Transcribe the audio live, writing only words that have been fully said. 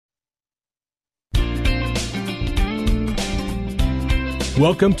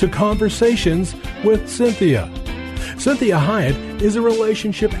Welcome to Conversations with Cynthia. Cynthia Hiett is a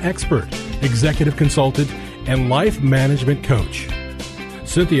relationship expert, executive consultant, and life management coach.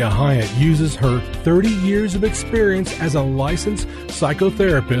 Cynthia Hiett uses her 30 years of experience as a licensed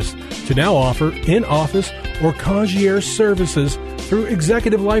psychotherapist to now offer in-office or concierge services through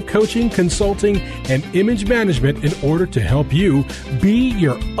executive life coaching, consulting, and image management in order to help you be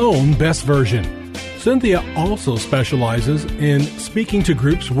your own best version. Cynthia also specializes in speaking to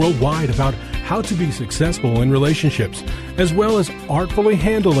groups worldwide about how to be successful in relationships, as well as artfully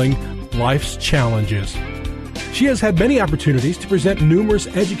handling life's challenges. She has had many opportunities to present numerous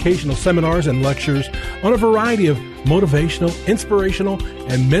educational seminars and lectures on a variety of motivational, inspirational,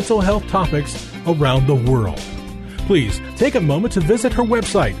 and mental health topics around the world. Please take a moment to visit her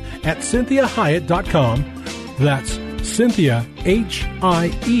website at CynthiaHiett.com. That's Cynthia,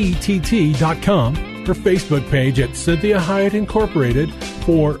 Hiett.com. Her Facebook page at Cynthia Hiett Incorporated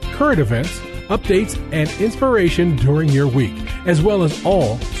for current events, updates, and inspiration during your week, as well as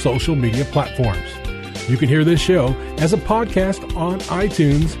all social media platforms. You can hear this show as a podcast on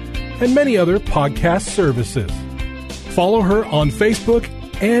iTunes and many other podcast services. Follow her on Facebook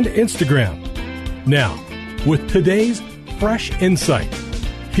and Instagram. Now, with today's fresh insight,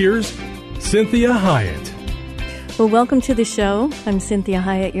 here's Cynthia Hiett. Well, welcome to the show. I'm Cynthia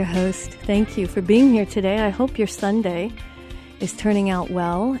Hiett, your host. Thank you for being here today. I hope your Sunday is turning out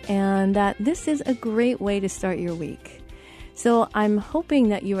well and that this is a great way to start your week. So I'm hoping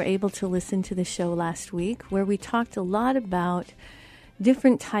that you were able to listen to the show last week where we talked a lot about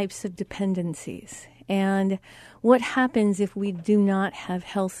different types of dependencies and what happens if we do not have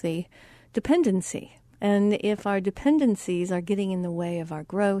healthy dependency. And if our dependencies are getting in the way of our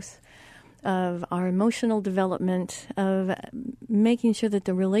growth, of our emotional development, of making sure that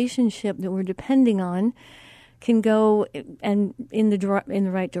the relationship that we're depending on can go and in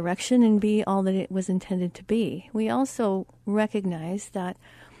the right direction and be all that it was intended to be. We also recognize that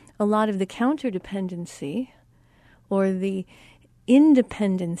a lot of the counterdependency or the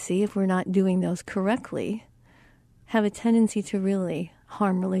independency, if we're not doing those correctly, have a tendency to really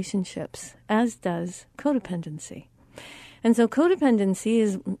harm relationships, as does codependency. And so codependency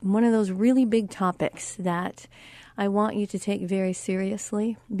is one of those really big topics that I want you to take very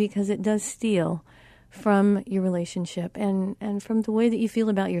seriously because it does steal from your relationship and from the way that you feel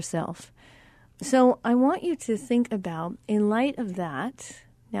about yourself. So I want you to think about, in light of that,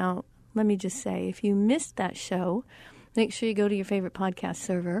 now let me just say, if you missed that show, make sure you go to your favorite podcast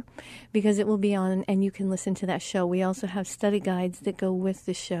server because it will be on and you can listen to that show. We also have study guides that go with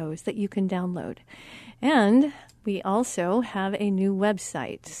the shows that you can download. And we also have a new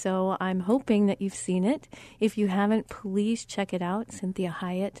website. So I'm hoping that you've seen it. If you haven't, please check it out,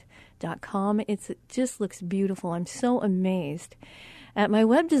 CynthiaHiett.com. It just looks beautiful. I'm so amazed at my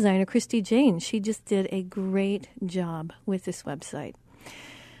web designer, Christy Jane. She just did a great job with this website.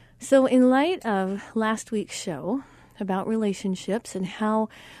 So in light of last week's show about relationships and how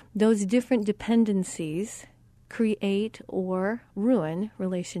those different dependencies create or ruin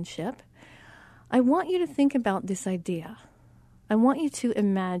relationship, I want you to think about this idea. I want you to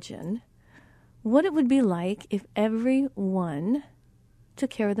imagine what it would be like if everyone took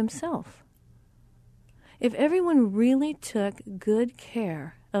care of themselves. If everyone really took good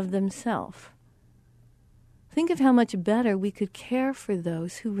care of themselves. Think of how much better we could care for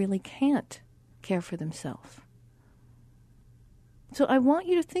those who really can't care for themselves. So I want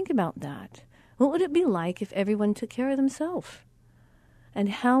you to think about that. What would it be like if everyone took care of themselves? And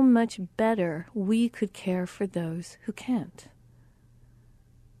how much better we could care for those who can't.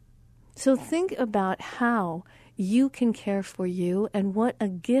 So think about how you can care for you and what a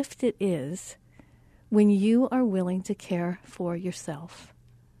gift it is when you are willing to care for yourself.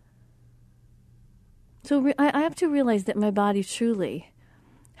 So I have to realize that my body truly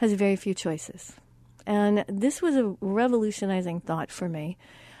has very few choices. And this was a revolutionizing thought for me.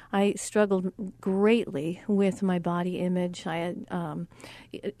 I struggled greatly with my body image. I had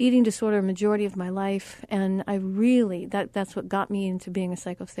eating disorder majority of my life, and I really, that's what got me into being a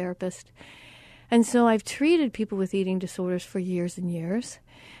psychotherapist. And so I've treated people with eating disorders for years and years,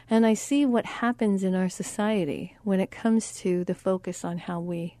 and I see what happens in our society when it comes to the focus on how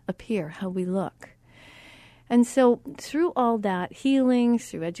we appear, how we look. And so through all that healing,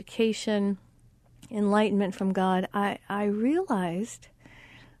 through education, enlightenment from God, I realized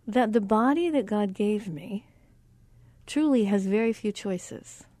that the body that God gave me truly has very few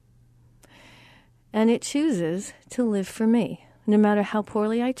choices. And it chooses to live for me, no matter how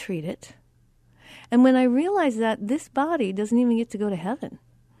poorly I treat it. And when I realized that this body doesn't even get to go to heaven,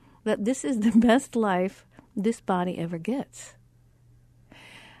 that this is the best life this body ever gets.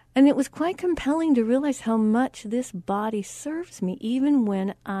 And it was quite compelling to realize how much this body serves me, even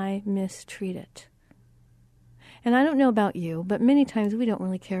when I mistreat it. And I don't know about you, but many times we don't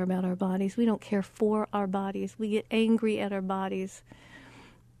really care about our bodies. We don't care for our bodies. We get angry at our bodies.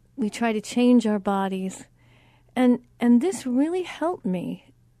 We try to change our bodies. And this really helped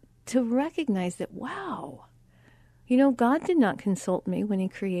me to recognize that, wow, God did not consult me when he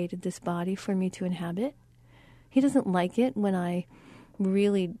created this body for me to inhabit. He doesn't like it when I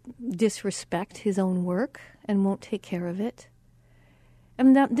really disrespect his own work and won't take care of it.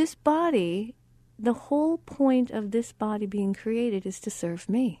 And that this body, the whole point of this body being created is to serve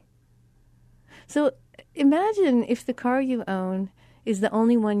me. So imagine if the car you own is the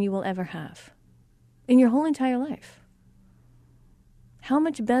only one you will ever have in your whole entire life. How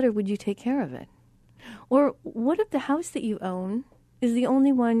much better would you take care of it? Or what if the house that you own is the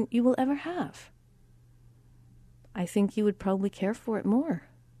only one you will ever have? I think you would probably care for it more.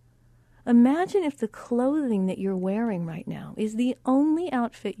 Imagine if the clothing that you're wearing right now is the only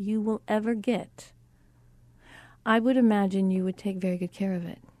outfit you will ever get. I would imagine you would take very good care of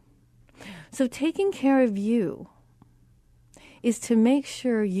it. So taking care of you is to make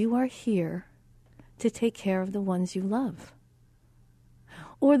sure you are here to take care of the ones you love.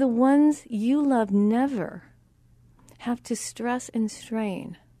 Or the ones you love never have to stress and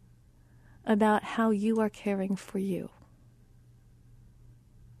strain about how you are caring for you.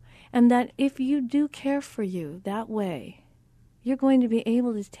 And that if you do care for you that way, you're going to be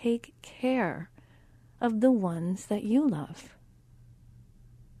able to take care of the ones that you love.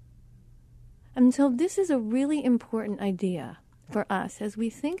 And so this is a really important idea for us as we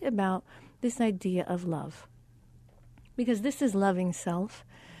think about this idea of love. Because this is loving self.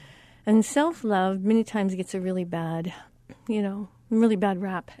 And self-love many times gets a really bad, really bad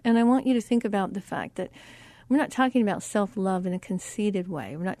rap. And I want you to think about the fact that we're not talking about self-love in a conceited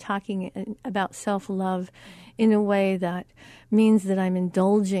way. We're not talking about self-love in a way that means that I'm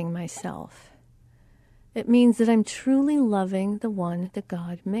indulging myself. It means that I'm truly loving the one that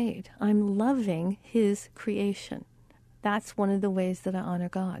God made. I'm loving his creation. That's one of the ways that I honor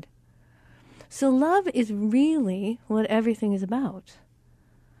God. So love is really what everything is about.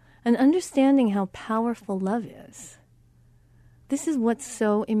 And understanding how powerful love is, this is what's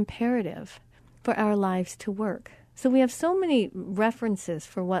so imperative for our lives to work. So we have so many references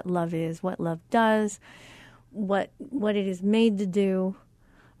for what love is, what love does, what it is made to do.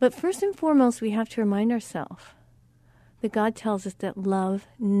 But first and foremost, we have to remind ourselves that God tells us that love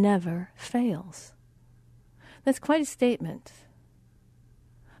never fails. That's quite a statement.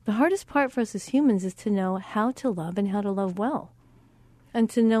 The hardest part for us as humans is to know how to love and how to love well, and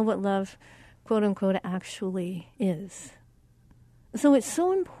to know what love, quote unquote, actually is. So it's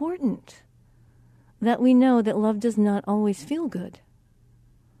so important that we know that love does not always feel good.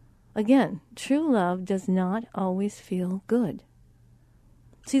 Again, true love does not always feel good.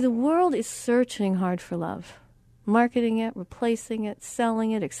 See, the world is searching hard for love, marketing it, replacing it,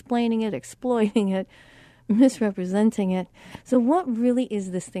 selling it, explaining it, exploiting it, misrepresenting it. So what really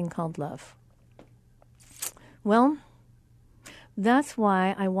is this thing called love? Well, that's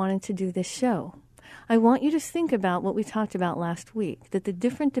why I wanted to do this show. I want you to think about what we talked about last week, that the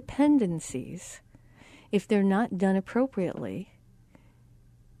different dependencies, if they're not done appropriately,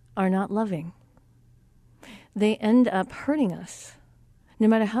 are not loving. They end up hurting us, no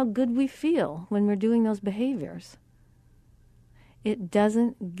matter how good we feel when we're doing those behaviors. It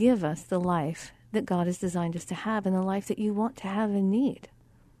doesn't give us the life that God has designed us to have and the life that you want to have and need.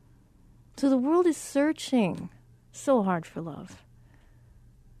 So the world is searching so hard for love.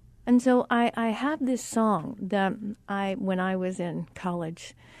 And so I have this song that when I was in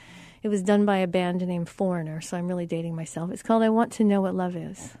college, it was done by a band named Foreigner, so I'm really dating myself. It's called I Want to Know What Love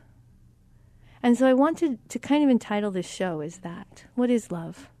Is. And so I wanted to kind of entitle this show as that. What is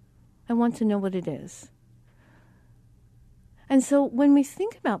love? I want to know what it is. And so when we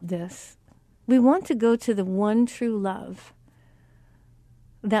think about this, we want to go to the one true love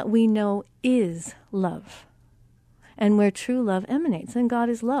that we know is love, and where true love emanates. And God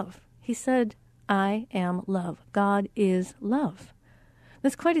is love. He said, I am love. God is love.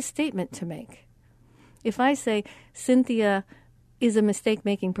 That's quite a statement to make. If I say Cynthia is a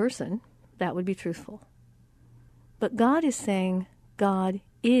mistake-making person, that would be truthful. But God is saying God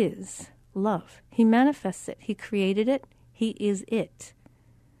is love. He manifests it. He created it. He is it.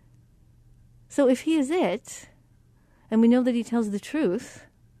 So if he is it, and we know that he tells the truth,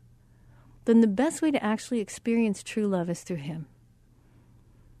 then the best way to actually experience true love is through him.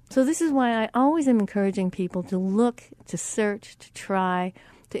 So this is why I always am encouraging people to look, to search, to try,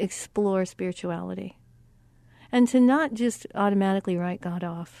 to explore spirituality. And to not just automatically write God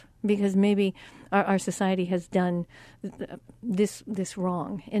off, because maybe our society has done this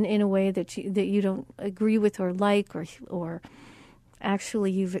wrong in a way that you don't agree with or like, or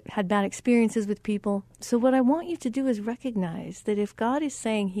actually you've had bad experiences with people. So what I want you to do is recognize that if God is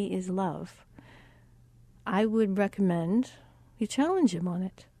saying he is love, I would recommend you challenge him on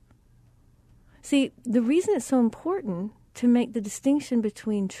it. See, the reason it's so important to make the distinction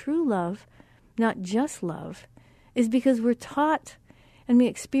between true love, not just love, is because we're taught and we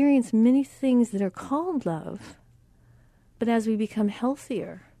experience many things that are called love. But as we become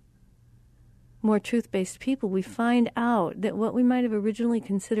healthier, more truth-based people, we find out that what we might have originally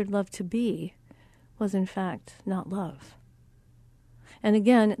considered love to be was in fact not love. And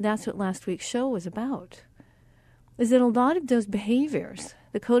again, that's what last week's show was about, is that a lot of those behaviors,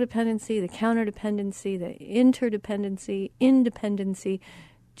 the codependency, the counterdependency, the interdependency, independency,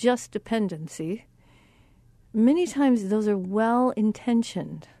 just dependency, many times those are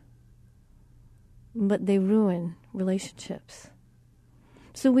well-intentioned, but they ruin relationships.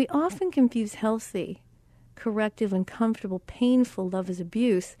 So we often confuse healthy, corrective, and comfortable, painful love as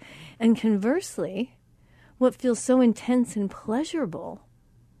abuse, and conversely, what feels so intense and pleasurable,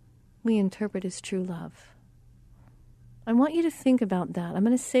 we interpret as true love. I want you to think about that. I'm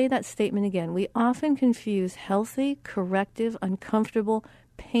going to say that statement again. We often confuse healthy, corrective, uncomfortable,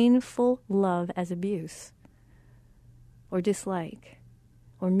 painful love as abuse, or dislike,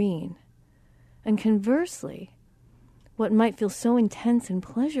 or mean. And conversely, what might feel so intense and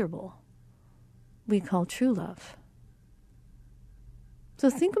pleasurable, we call true love. So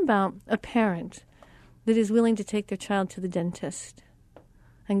think about a parent that is willing to take their child to the dentist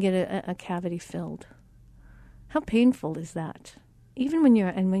and get a cavity filled. How painful is that? Even when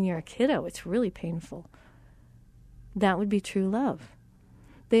you're a kiddo, it's really painful. That would be true love.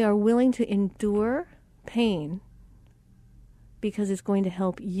 They are willing to endure pain because it's going to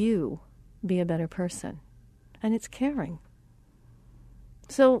help you be a better person. And it's caring.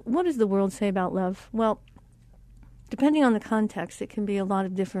 So what does the world say about love? Well, depending on the context, it can be a lot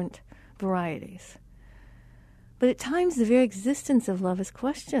of different varieties. But at times, the very existence of love is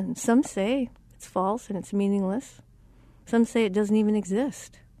questioned. Some say it's false and it's meaningless. Some say it doesn't even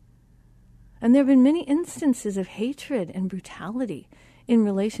exist. And there have been many instances of hatred and brutality in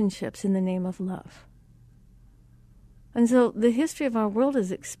relationships in the name of love. And so the history of our world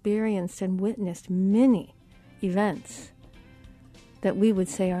has experienced and witnessed many events that we would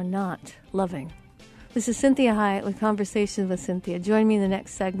say are not loving. This is Cynthia Hiett with Conversations with Cynthia. Join me in the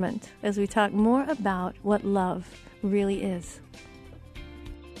next segment as we talk more about what love really is.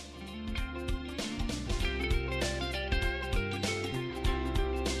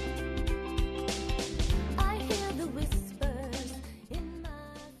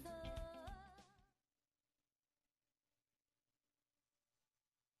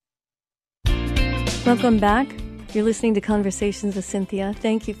 Welcome back. You're listening to Conversations with Cynthia.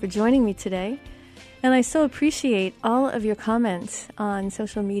 Thank you for joining me today. And I so appreciate all of your comments on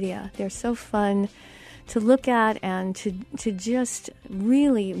social media. They're so fun to look at and to just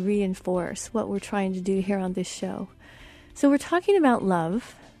really reinforce what we're trying to do here on this show. So we're talking about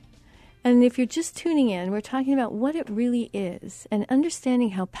love. And if you're just tuning in, we're talking about what it really is and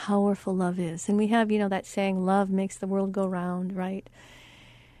understanding how powerful love is. And we have, that saying, love makes the world go round, right?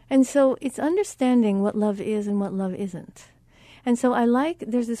 And so it's understanding what love is and what love isn't. And so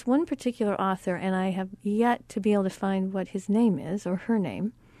there's this one particular author, and I have yet to be able to find what his name is or her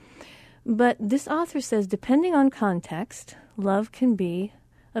name. But this author says, depending on context, love can be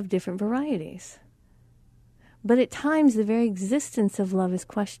of different varieties. But at times, the very existence of love is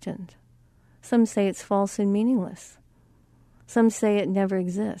questioned. Some say it's false and meaningless. Some say it never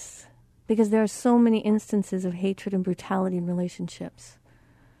exists, because there are so many instances of hatred and brutality in relationships.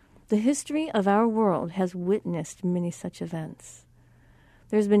 The history of our world has witnessed many such events.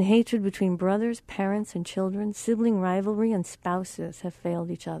 There's been hatred between brothers, parents, and children. Sibling rivalry and spouses have failed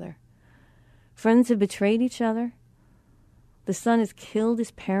each other. Friends have betrayed each other. The son has killed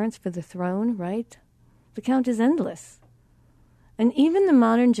his parents for the throne, right? The count is endless. And even the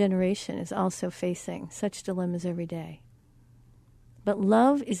modern generation is also facing such dilemmas every day. But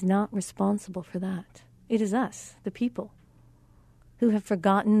love is not responsible for that. It is us, the people, who have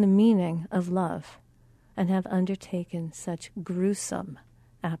forgotten the meaning of love and have undertaken such gruesome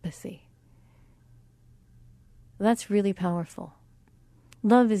apathy. That's really powerful.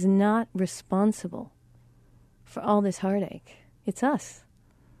 Love is not responsible for all this heartache. It's us,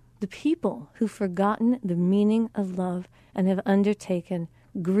 the people who've forgotten the meaning of love and have undertaken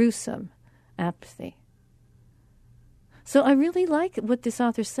gruesome apathy. So I really like what this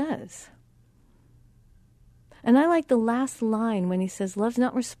author says. And I like the last line when he says, love's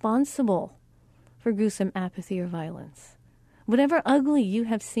not responsible for gruesome apathy or violence. Whatever ugly you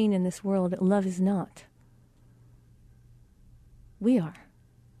have seen in this world, love is not. We are.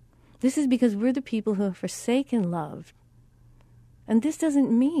 This is because we're the people who have forsaken love. And this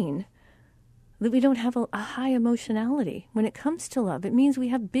doesn't mean that we don't have a high emotionality when it comes to love. It means we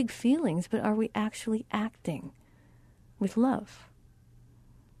have big feelings, but are we actually acting with love?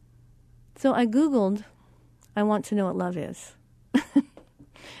 So I Googled, I want to know what love is.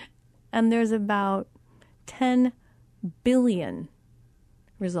 And there's about 10 billion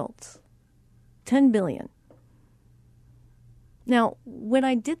results. 10 billion. Now, when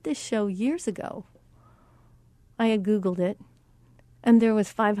I did this show years ago, I had Googled it, and there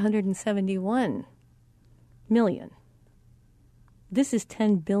was 571 million. This is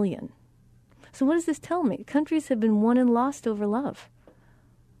 10 billion. So what does this tell me? Countries have been won and lost over love.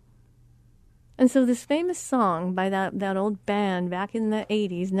 And so this famous song by that old band back in the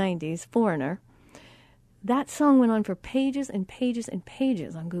 80s, 90s, Foreigner, that song went on for pages and pages and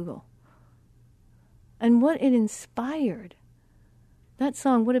pages on Google. And what it inspired, that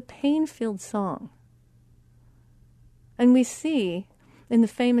song, what a pain-filled song. And we see in the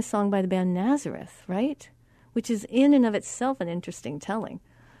famous song by the band Nazareth, right? Which is in and of itself an interesting telling.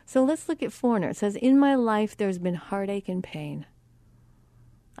 So let's look at Foreigner. It says, in my life there's been heartache and pain.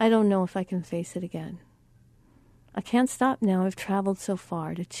 I don't know if I can face it again. I can't stop now. I've traveled so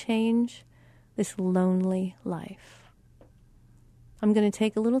far to change this lonely life. I'm going to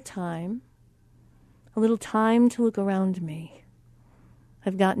take a little time to look around me.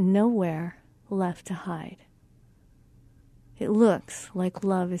 I've got nowhere left to hide. It looks like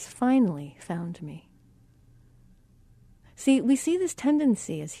love has finally found me. See, we see this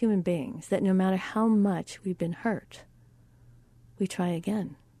tendency as human beings that no matter how much we've been hurt, we try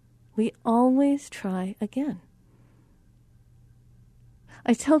again. We always try again.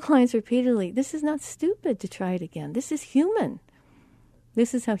 I tell clients repeatedly, this is not stupid to try it again. This is human.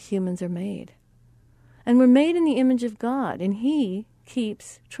 This is how humans are made. And we're made in the image of God, and He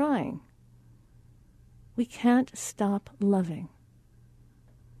keeps trying. We can't stop loving.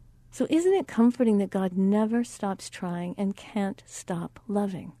 So isn't it comforting that God never stops trying and can't stop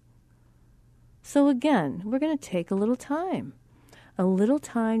loving? So again, we're going to take a little time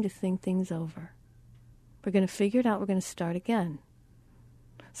to think things over. We're going to figure it out. We're going to start again.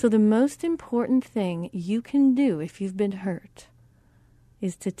 So the most important thing you can do if you've been hurt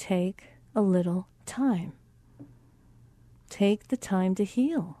is to take a little time. Take the time to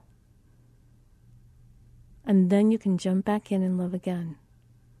heal. And then you can jump back in and love again.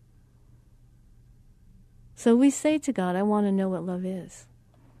 So we say to God, I want to know what love is.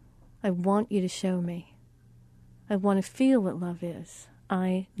 I want you to show me. I want to feel what love is.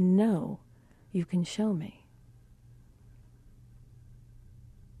 I know you can show me.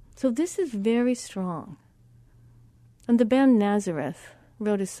 So this is very strong. And the band Nazareth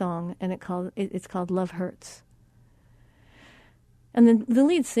wrote a song, and it's called Love Hurts. And then the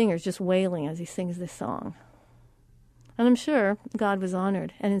lead singer is just wailing as he sings this song. And I'm sure God was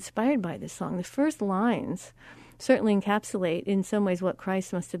honored and inspired by this song. The first lines certainly encapsulate in some ways what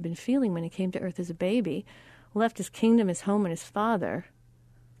Christ must have been feeling when he came to earth as a baby, left his kingdom, his home, and his Father,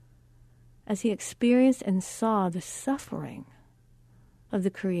 as he experienced and saw the suffering of the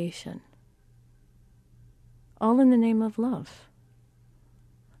creation, all in the name of love.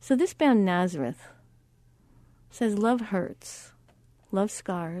 So this band Nazareth says love hurts, love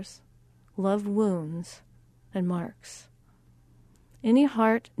scars, love wounds and marks. Any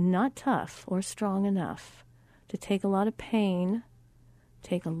heart not tough or strong enough to take a lot of pain,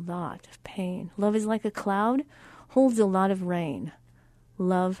 take a lot of pain. Love is like a cloud, holds a lot of rain.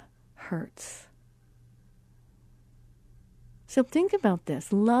 Love hurts. So think about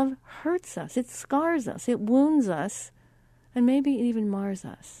this. Love hurts us. It scars us. It wounds us. And maybe it even mars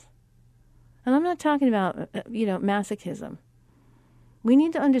us. And I'm not talking about, masochism. We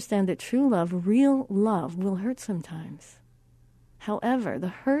need to understand that true love, real love, will hurt sometimes. However, the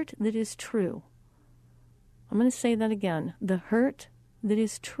hurt that is true, I'm going to say that again, the hurt that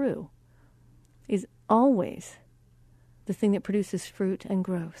is true is always the thing that produces fruit and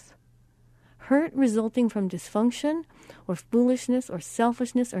growth. Hurt resulting from dysfunction or foolishness or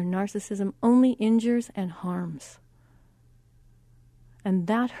selfishness or narcissism only injures and harms. And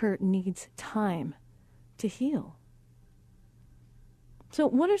that hurt needs time to heal. So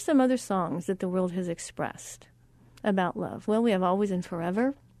what are some other songs that the world has expressed about love? Well, we have Always and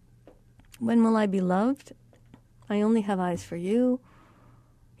Forever. When Will I Be Loved? I Only Have Eyes for You.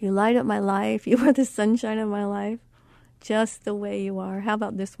 You light up my life. You are the sunshine of my life. Just the way you are. How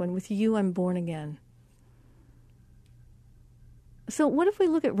about this one? With You, I'm born again. So what if we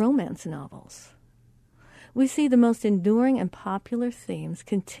look at romance novels? We see the most enduring and popular themes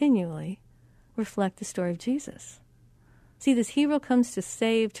continually reflect the story of Jesus. See, this hero comes to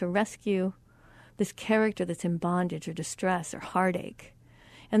save, to rescue this character that's in bondage or distress or heartache.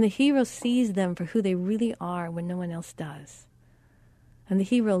 And the hero sees them for who they really are when no one else does. And the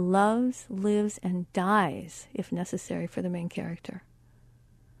hero loves, lives, and dies, if necessary, for the main character.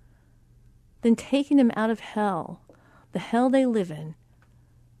 Then taking them out of hell, the hell they live in,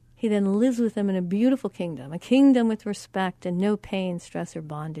 he then lives with them in a beautiful kingdom, a kingdom with respect and no pain, stress, or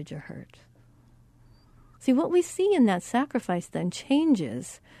bondage or hurt. See, what we see in that sacrifice then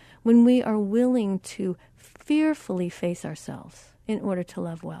changes when we are willing to fearfully face ourselves in order to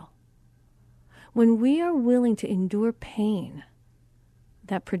love well. When we are willing to endure pain,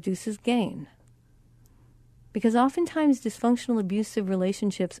 that produces gain. Because oftentimes dysfunctional, abusive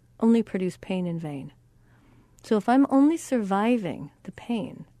relationships only produce pain in vain. So if I'm only surviving the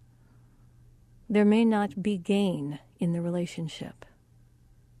pain, there may not be gain in the relationship.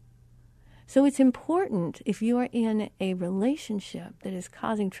 So it's important, if you are in a relationship that is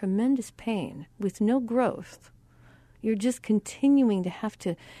causing tremendous pain with no growth, you're just continuing to have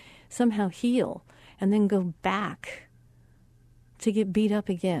to somehow heal and then go back to get beat up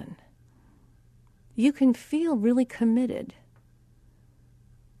again. You can feel really committed.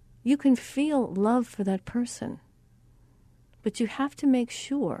 You can feel love for that person. But you have to make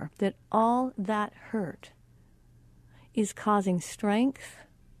sure that all that hurt is causing strength,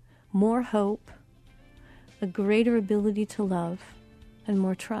 more hope, a greater ability to love, and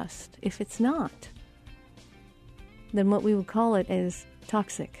more trust. If it's not, then what we would call it is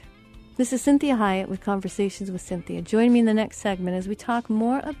toxic. This is Cinthia Hiett with Conversations with Cinthia. Join me in the next segment as we talk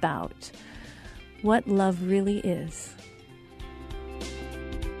more about what love really is.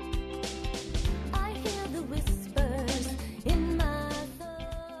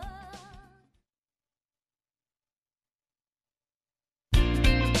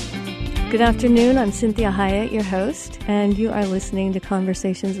 Good afternoon. I'm Cinthia Hiett, your host, and you are listening to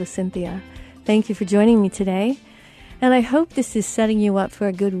Conversations with Cinthia. Thank you for joining me today, and I hope this is setting you up for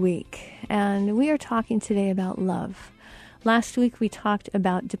a good week. And we are talking today about love. Last week we talked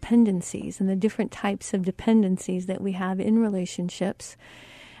about dependencies and the different types of dependencies that we have in relationships,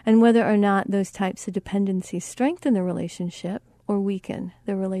 and whether or not those types of dependencies strengthen the relationship or weaken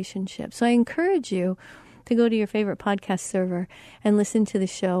the relationship. So I encourage you to go to your favorite podcast server and listen to the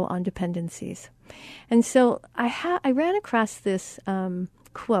show on dependencies. And so I ran across this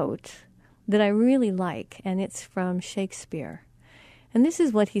quote that I really like, and it's from Shakespeare. And this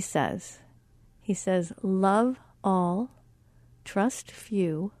is what he says. He says, "Love all, trust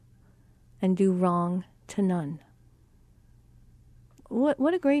few, and do wrong to none."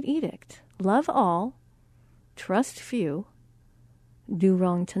 What a great edict. Love all, trust few, do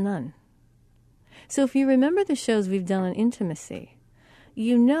wrong to none. So if you remember the shows we've done on intimacy,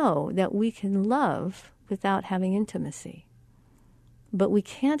 you know that we can love without having intimacy. But we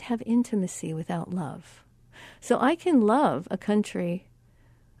can't have intimacy without love. So I can love a country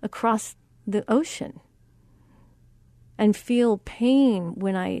across the ocean and feel pain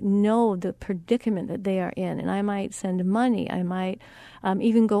when I know the predicament that they are in. And I might send money. I might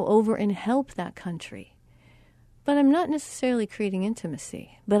even go over and help that country. But I'm not necessarily creating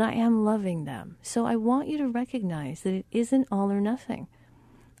intimacy, but I am loving them. So I want you to recognize that it isn't all or nothing.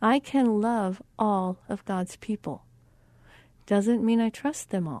 I can love all of God's people. Doesn't mean I trust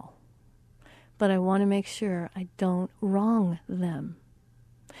them all, but I want to make sure I don't wrong them.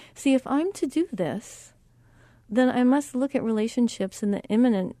 See, if I'm to do this, then I must look at relationships and the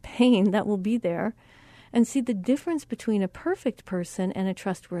imminent pain that will be there and see the difference between a perfect person and a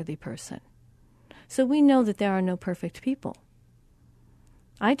trustworthy person. So we know that there are no perfect people.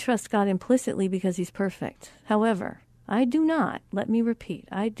 I trust God implicitly because he's perfect. However, I do not, let me repeat,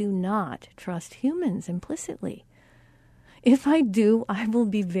 I do not trust humans implicitly. If I do, I will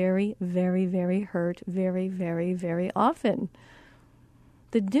be very, very, very hurt very, very, very often.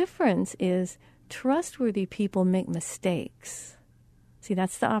 The difference is trustworthy people make mistakes. See,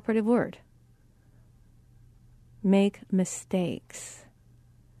 that's the operative word. Make mistakes.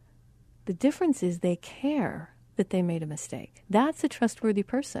 The difference is they care that they made a mistake. That's a trustworthy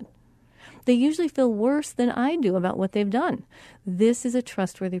person. They usually feel worse than I do about what they've done. This is a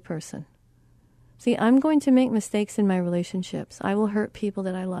trustworthy person. See, I'm going to make mistakes in my relationships. I will hurt people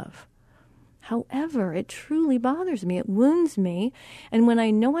that I love. However, it truly bothers me. It wounds me. And when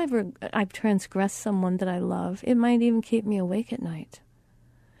I know I've transgressed someone that I love, it might even keep me awake at night.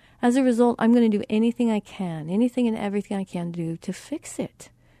 As a result, I'm going to do anything I can, anything and everything I can do to fix it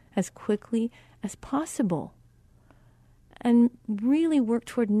as quickly as possible. and really work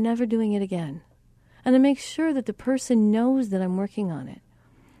toward never doing it again. And I make sure that the person knows that I'm working on it,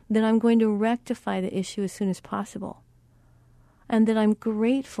 that I'm going to rectify the issue as soon as possible, and that I'm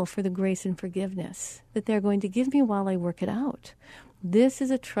grateful for the grace and forgiveness that they're going to give me while I work it out. This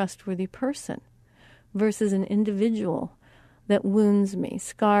is a trustworthy person versus an individual that wounds me,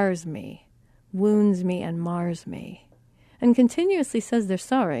 scars me, wounds me and mars me, and continuously says they're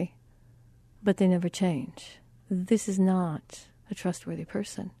sorry, but they never change. This is not a trustworthy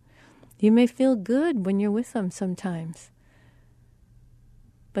person. You may feel good when you're with them sometimes,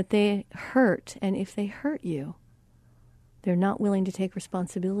 but they hurt, and if they hurt you, they're not willing to take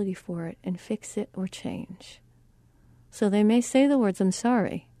responsibility for it and fix it or change. So they may say the words, I'm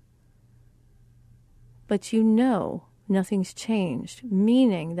sorry, but you know nothing's changed,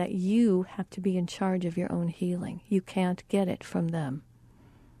 meaning that you have to be in charge of your own healing. You can't get it from them.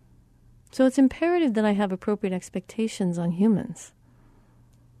 So it's imperative that I have appropriate expectations on humans.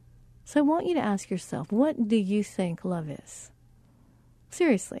 So I want you to ask yourself, what do you think love is?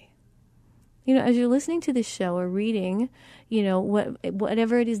 Seriously. As you're listening to this show or reading,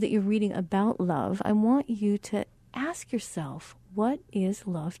 whatever it is that you're reading about love, I want you to ask yourself, what is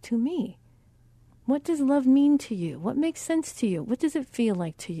love to me? What does love mean to you? What makes sense to you? What does it feel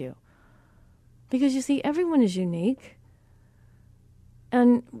like to you? Because you see, everyone is unique.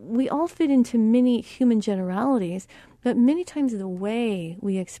 And we all fit into many human generalities, but many times the way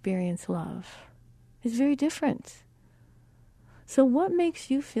we experience love is very different. So what makes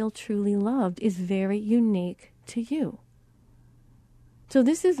you feel truly loved is very unique to you. So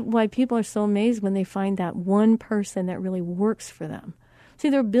this is why people are so amazed when they find that one person that really works for them. See,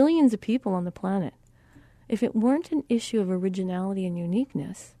 there are billions of people on the planet. If it weren't an issue of originality and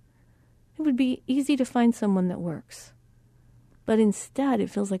uniqueness, it would be easy to find someone that works. But instead, it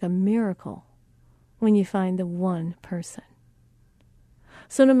feels like a miracle when you find the one person.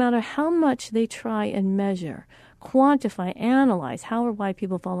 So no matter how much they try and measure, quantify, analyze how or why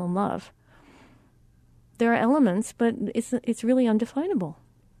people fall in love, there are elements, but it's really undefinable.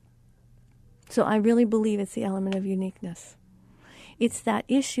 So I really believe it's the element of uniqueness. It's that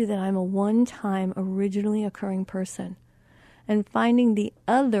issue that I'm a one-time originally occurring person, and finding the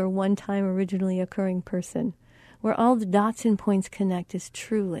other one-time originally occurring person where all the dots and points connect is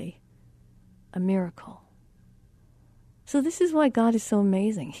truly a miracle. So this is why God is so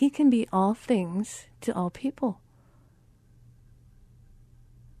amazing. He can be all things to all people.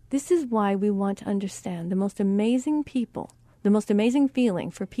 This is why we want to understand the most amazing people, the most amazing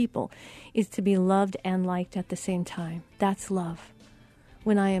feeling for people is to be loved and liked at the same time. That's love.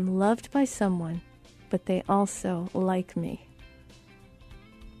 When I am loved by someone, but they also like me.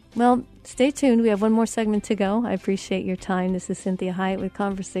 Well, stay tuned. We have one more segment to go. I appreciate your time. This is Cinthia Hiett with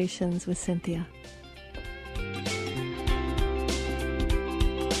Conversations with Cinthia.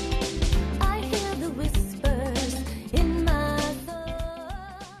 I hear the whispers in my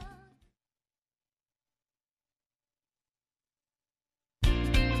thoughts.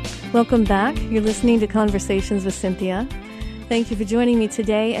 Welcome back. You're listening to Conversations with Cinthia. Thank you for joining me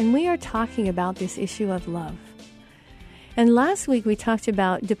today, and we are talking about this issue of love. And last week we talked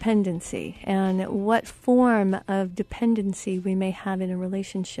about dependency and what form of dependency we may have in a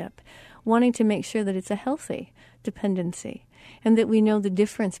relationship, wanting to make sure that it's a healthy dependency and that we know the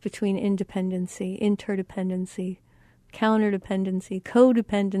difference between independency, interdependency, counterdependency,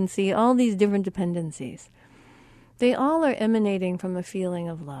 codependency, all these different dependencies. They all are emanating from a feeling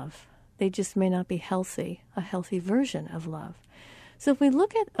of love. They just may not be healthy, a healthy version of love. So if we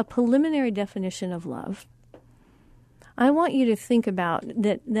look at a preliminary definition of love, I want you to think about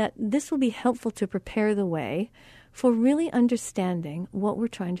that this will be helpful to prepare the way for really understanding what we're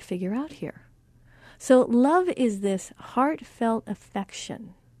trying to figure out here. So love is this heartfelt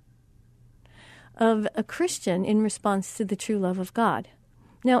affection of a Christian in response to the true love of God.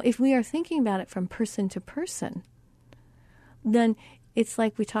 Now, if we are thinking about it from person to person, then it's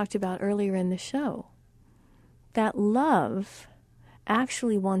like we talked about earlier in the show, that love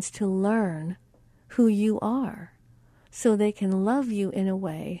actually wants to learn who you are so they can love you in a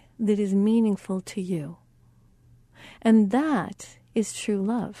way that is meaningful to you. And that is true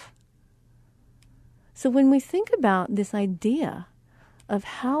love. So when we think about this idea of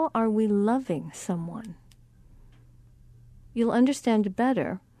how are we loving someone, you'll understand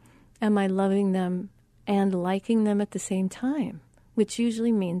better, am I loving them and liking them at the same time? Which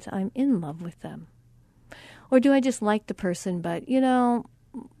usually means I'm in love with them. Or do I just like the person, but,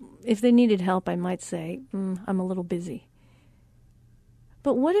 if they needed help, I might say, I'm a little busy.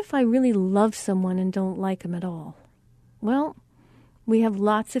 But what if I really love someone and don't like them at all? Well, we have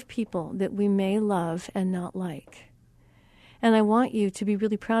lots of people that we may love and not like. And I want you to be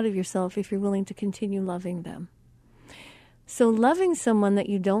really proud of yourself if you're willing to continue loving them. So loving someone that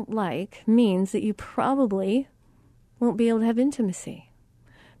you don't like means that you probably won't be able to have intimacy,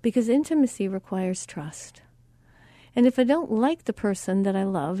 because intimacy requires trust. And if I don't like the person that I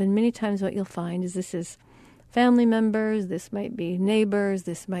love, and many times what you'll find is this is family members, this might be neighbors,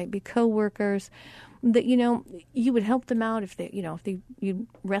 this might be coworkers, that, you would help them out if you'd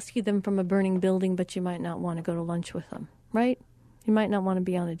rescue them from a burning building, but you might not want to go to lunch with them, right? You might not want to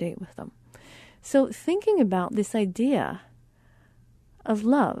be on a date with them. So thinking about this idea of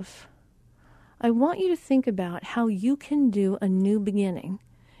love, I want you to think about how you can do a new beginning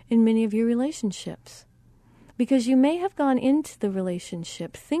in many of your relationships. Because you may have gone into the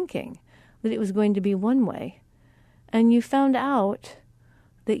relationship thinking that it was going to be one way, and you found out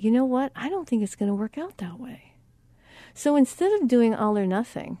that, I don't think it's going to work out that way. So instead of doing all or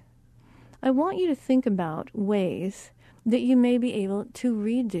nothing, I want you to think about ways that you may be able to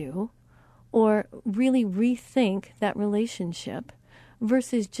redo or really rethink that relationship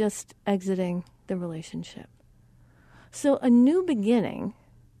versus just exiting the relationship. So a new beginning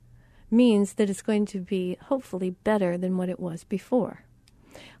means that it's going to be hopefully better than what it was before.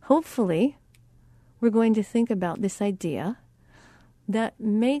 Hopefully, we're going to think about this idea that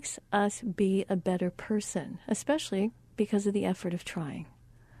makes us be a better person, especially because of the effort of trying.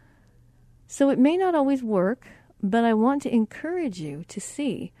 So it may not always work, but I want to encourage you to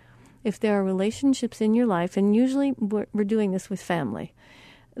see if there are relationships in your life, and usually we're doing this with family,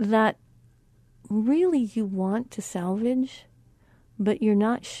 that really you want to salvage, but you're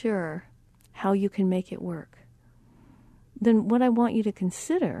not sure how you can make it work. Then what I want you to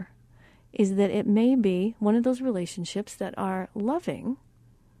consider is that it may be one of those relationships that are loving,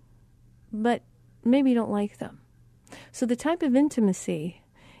 but maybe you don't like them. So the type of intimacy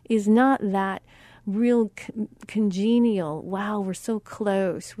is not that real congenial, wow, we're so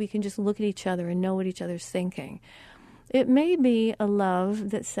close, we can just look at each other and know what each other's thinking. It may be a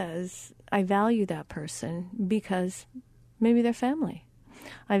love that says, I value that person because maybe they're family.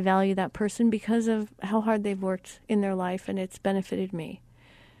 I value that person because of how hard they've worked in their life and it's benefited me.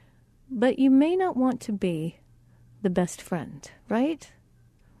 But you may not want to be the best friend, right?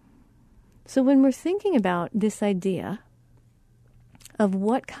 So when we're thinking about this idea of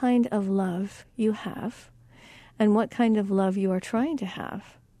what kind of love you have and what kind of love you are trying to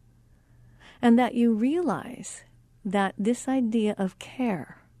have, and that you realize that this idea of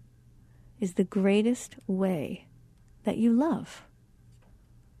care is the greatest way that you love.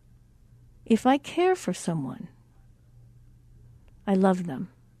 If I care for someone, I love them.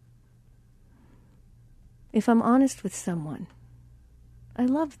 If I'm honest with someone, I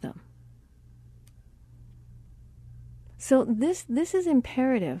love them. So this is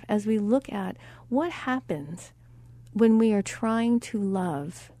imperative as we look at what happens when we are trying to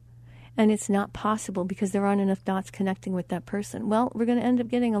love and it's not possible because there aren't enough dots connecting with that person. Well, we're going to end up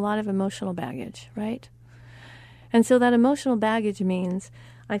getting a lot of emotional baggage, right? And so that emotional baggage means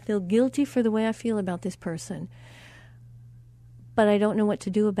I feel guilty for the way I feel about this person, but I don't know what to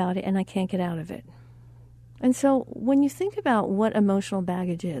do about it and I can't get out of it. And so when you think about what emotional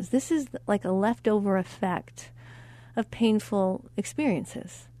baggage is, this is like a leftover effect of painful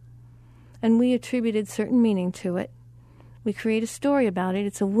experiences. And we attributed certain meaning to it. We create a story about it.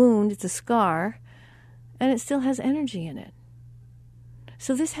 It's a wound, it's a scar, and it still has energy in it.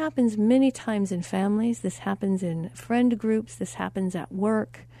 So this happens many times in families. This happens in friend groups. This happens at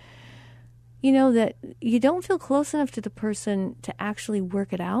work. You know, that you don't feel close enough to the person to actually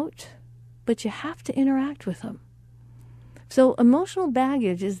work it out, but you have to interact with them. So emotional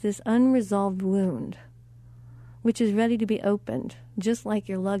baggage is this unresolved wound, which is ready to be opened, just like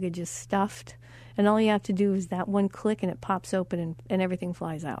your luggage is stuffed, and all you have to do is that one click and it pops open and everything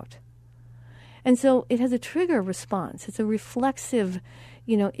flies out. And so it has a trigger response. It's a reflexive,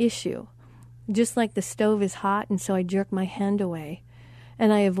 issue. Just like the stove is hot, and so I jerk my hand away,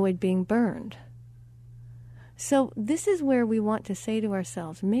 and I avoid being burned. So this is where we want to say to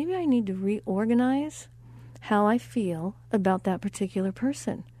ourselves, maybe I need to reorganize how I feel about that particular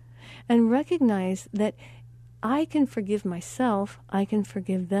person and recognize that I can forgive myself, I can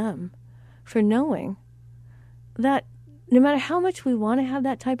forgive them for knowing that no matter how much we want to have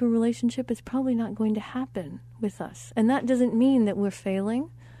that type of relationship, it's probably not going to happen with us. And that doesn't mean that we're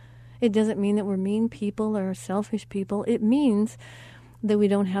failing. It doesn't mean that we're mean people or selfish people. It means that we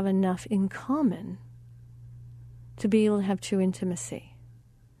don't have enough in common to be able to have true intimacy.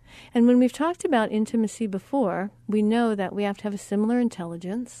 And when we've talked about intimacy before, we know that we have to have a similar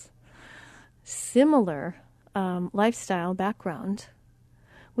intelligence, similar lifestyle background.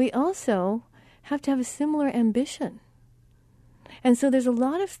 We also have to have a similar ambition. And so there's a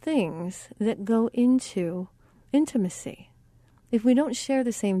lot of things that go into intimacy. If we don't share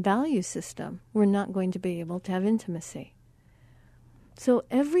the same value system, we're not going to be able to have intimacy. So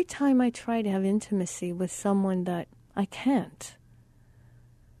every time I try to have intimacy with someone that I can't,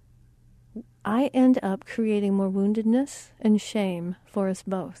 I end up creating more woundedness and shame for us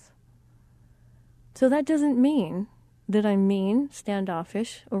both. So that doesn't mean that I'm mean,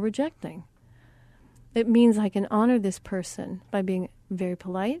 standoffish, or rejecting. It means I can honor this person by being very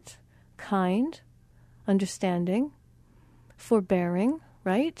polite, kind, understanding, forbearing,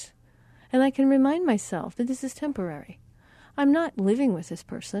 right? And I can remind myself that this is temporary. I'm not living with this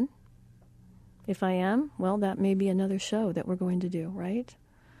person. If I am, well, that may be another show that we're going to do, right?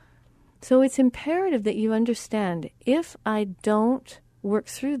 So it's imperative that you understand, if I don't work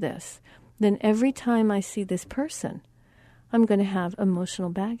through this, then every time I see this person, I'm going to have emotional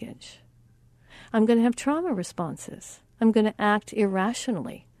baggage. I'm going to have trauma responses. I'm going to act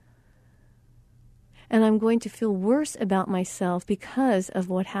irrationally. And I'm going to feel worse about myself because of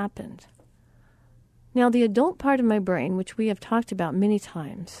what happened. Now, the adult part of my brain, which we have talked about many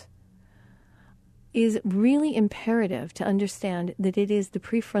times, is really imperative to understand that it is the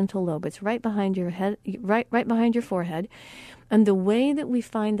prefrontal lobe. It's right behind your head, right behind your forehead. And the way that we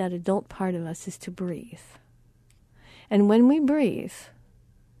find that adult part of us is to breathe. And when we breathe,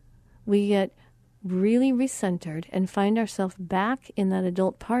 we get really recentered and find ourselves back in that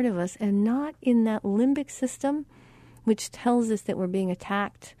adult part of us and not in that limbic system, which tells us that we're being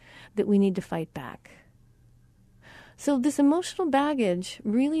attacked, that we need to fight back. So this emotional baggage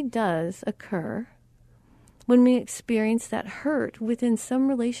really does occur when we experience that hurt within some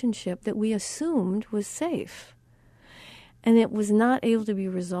relationship that we assumed was safe, and it was not able to be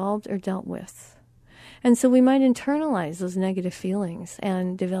resolved or dealt with. And so we might internalize those negative feelings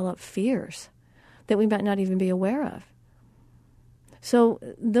and develop fears that we might not even be aware of. So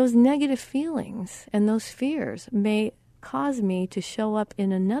those negative feelings and those fears may cause me to show up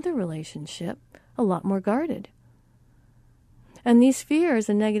in another relationship a lot more guarded. And these fears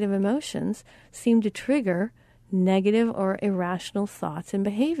and negative emotions seem to trigger negative or irrational thoughts and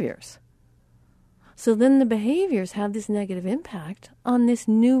behaviors. So then the behaviors have this negative impact on this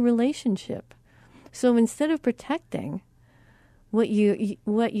new relationship. So instead of protecting what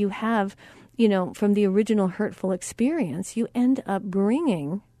you have, from the original hurtful experience, you end up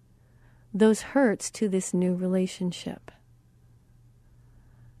bringing those hurts to this new relationship.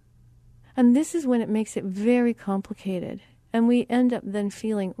 And this is when it makes it very complicated. And we end up then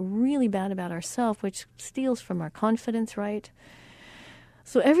feeling really bad about ourselves, which steals from our confidence, right?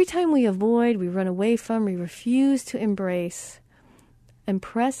 So every time we avoid, we run away from, we refuse to embrace and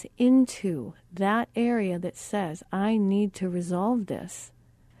press into that area that says, I need to resolve this,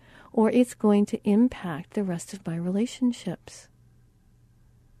 or it's going to impact the rest of my relationships.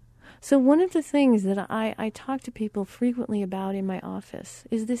 So one of the things that I talk to people frequently about in my office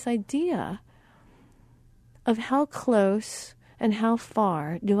is this idea of how close and how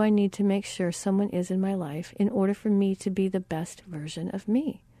far do I need to make sure someone is in my life in order for me to be the best version of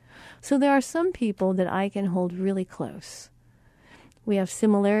me. So there are some people that I can hold really close. We have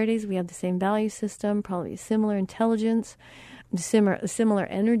similarities, we have the same value system, probably similar intelligence, similar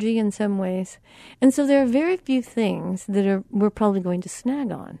energy in some ways. And so there are very few things that we're probably going to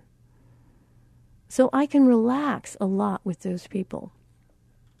snag on. So I can relax a lot with those people.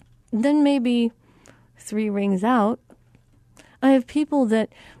 Then maybe 3 rings out, I have people that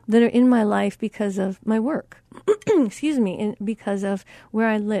are in my life because of my work, and because of where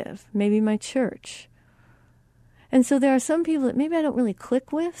I live, maybe my church. And so there are some people that maybe I don't really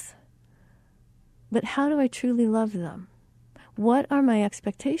click with, but how do I truly love them? What are my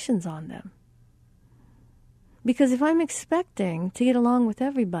expectations on them? Because if I'm expecting to get along with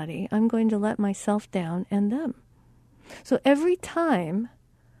everybody, I'm going to let myself down and them. So every time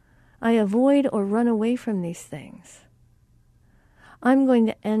I avoid or run away from these things, I'm going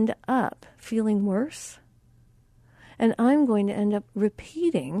to end up feeling worse, and I'm going to end up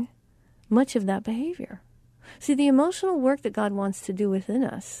repeating much of that behavior. See, the emotional work that God wants to do within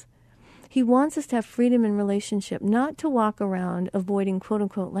us, He wants us to have freedom in relationship, not to walk around avoiding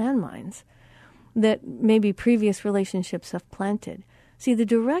quote-unquote landmines that maybe previous relationships have planted. See, the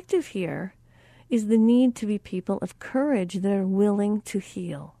directive here is the need to be people of courage that are willing to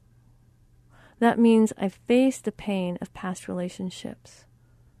heal. That means I face the pain of past relationships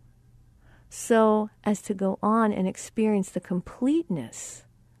so as to go on and experience the completeness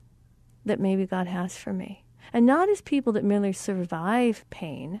that maybe God has for me. And not as people that merely survive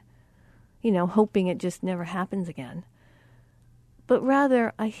pain, hoping it just never happens again. But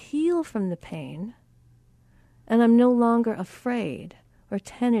rather, I heal from the pain And I'm no longer afraid or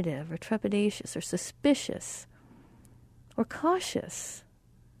tentative or trepidatious or suspicious or cautious,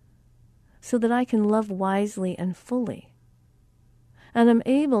 so that I can love wisely and fully. And I'm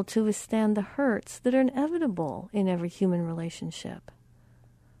able to withstand the hurts that are inevitable in every human relationship.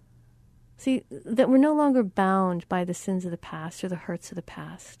 See, that we're no longer bound by the sins of the past or the hurts of the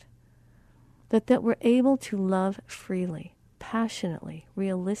past. That we're able to love freely, passionately,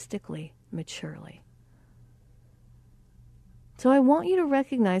 realistically, maturely. So I want you to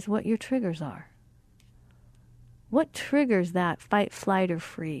recognize what your triggers are. What triggers that fight, flight, or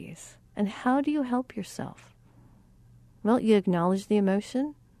freeze? And how do you help yourself? Well, you acknowledge the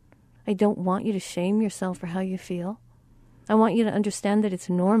emotion. I don't want you to shame yourself for how you feel. I want you to understand that it's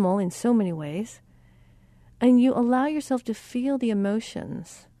normal in so many ways. And you allow yourself to feel the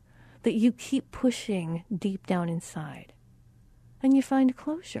emotions that you keep pushing deep down inside. And you find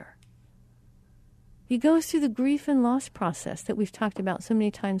closure. You go through the grief and loss process that we've talked about so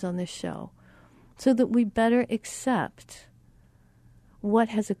many times on this show, so that we better accept what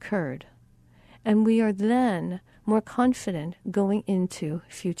has occurred. And we are then more confident going into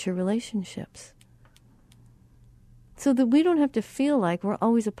future relationships. So that we don't have to feel like we're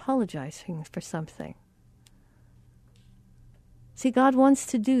always apologizing for something. See, God wants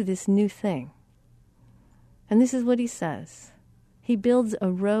to do this new thing. And this is what he says. He builds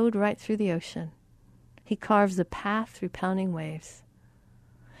a road right through the ocean. He carves a path through pounding waves.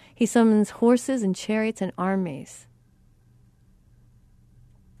 He summons horses and chariots and armies.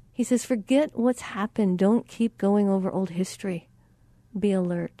 He says, forget what's happened. Don't keep going over old history. Be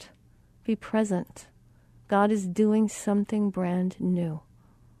alert. Be present. God is doing something brand new.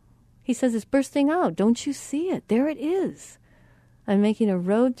 He says it's bursting out. Don't you see it? There it is. I'm making a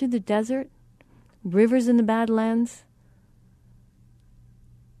road through the desert, rivers in the Badlands.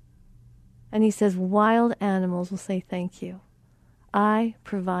 And he says wild animals will say thank you. I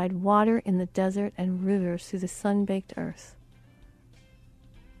provide water in the desert and rivers through the sun-baked earth.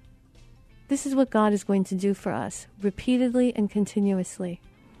 This is what God is going to do for us, repeatedly and continuously.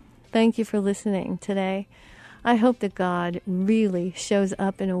 Thank you for listening today. I hope that God really shows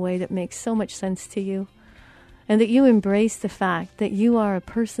up in a way that makes so much sense to you, and that you embrace the fact that you are a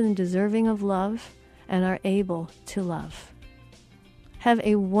person deserving of love and are able to love. Have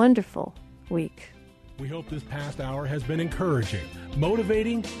a wonderful week. We hope this past hour has been encouraging,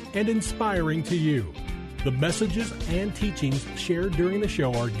 motivating, and inspiring to you. The messages and teachings shared during the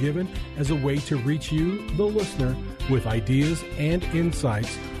show are given as a way to reach you, the listener, with ideas and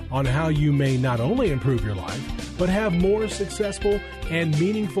insights on how you may not only improve your life, but have more successful and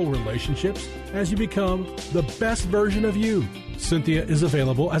meaningful relationships as you become the best version of you. Cynthia is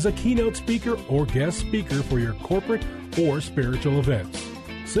available as a keynote speaker or guest speaker for your corporate or spiritual events.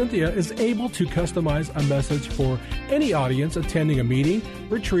 Cynthia is able to customize a message for any audience attending a meeting,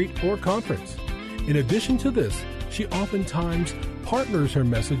 retreat, or conference. In addition to this, she oftentimes partners her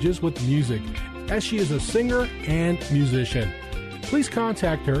messages with music, as she is a singer and musician. Please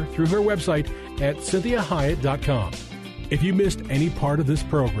contact her through her website at CynthiaHyatt.com. If you missed any part of this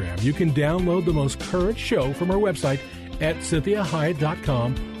program, you can download the most current show from her website at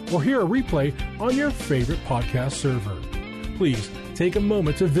CynthiaHyatt.com or hear a replay on your favorite podcast server. Please take a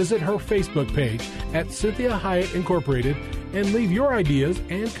moment to visit her Facebook page at Cynthia Hyatt Incorporated and leave your ideas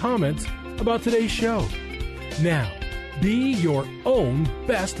and comments about today's show. Now, be your own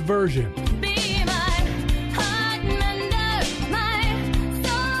best version.